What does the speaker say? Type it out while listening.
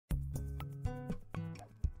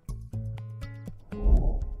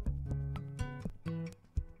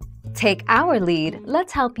Take our lead,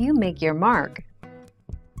 let's help you make your mark.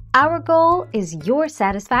 Our goal is your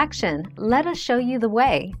satisfaction. Let us show you the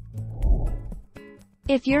way.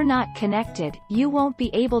 If you're not connected, you won't be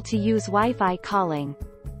able to use Wi-Fi calling.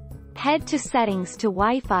 Head to Settings to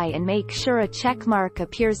Wi-Fi and make sure a check mark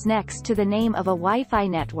appears next to the name of a Wi-Fi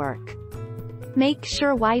network. Make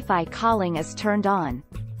sure Wi-Fi calling is turned on.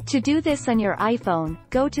 To do this on your iPhone,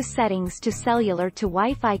 go to Settings to Cellular to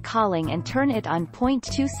Wi-Fi calling and turn it on.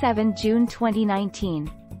 27 June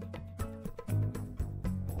 2019.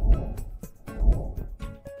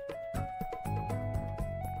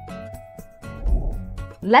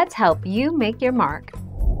 Let's help you make your mark.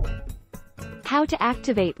 How to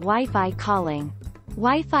activate Wi-Fi calling.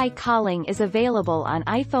 Wi-Fi calling is available on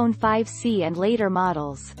iPhone 5C and later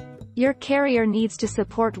models. Your carrier needs to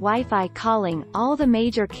support Wi-Fi calling. All the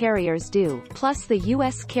major carriers do, plus the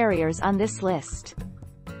US carriers on this list.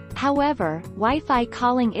 However, Wi-Fi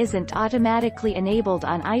calling isn't automatically enabled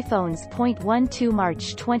on iPhones. 12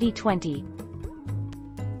 March 2020.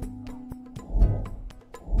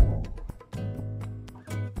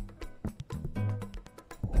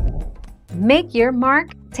 Make your mark,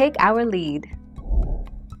 take our lead.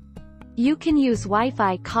 You can use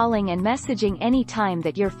Wi-Fi calling and messaging anytime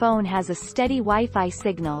that your phone has a steady Wi-Fi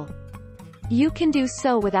signal. You can do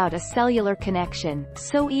so without a cellular connection,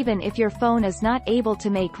 so even if your phone is not able to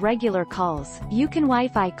make regular calls, you can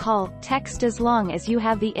Wi-Fi call, text as long as you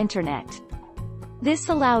have the internet. This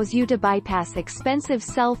allows you to bypass expensive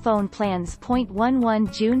cell phone plans.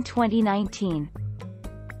 11 June 2019.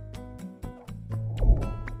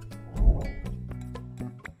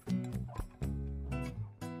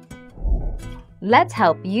 Let's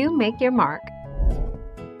help you make your mark.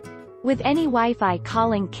 With any Wi-Fi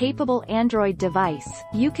calling capable Android device,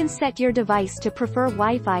 you can set your device to prefer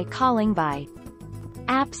Wi-Fi calling by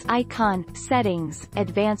Apps icon, Settings,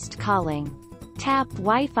 Advanced Calling. Tap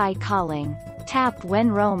Wi-Fi calling. Tap when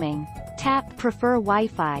roaming. Tap Prefer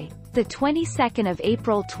Wi-Fi. The 22nd of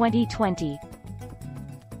April 2020.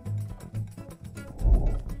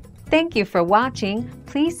 Thank you for watching.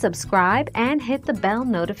 Please subscribe and hit the bell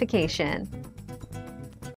notification.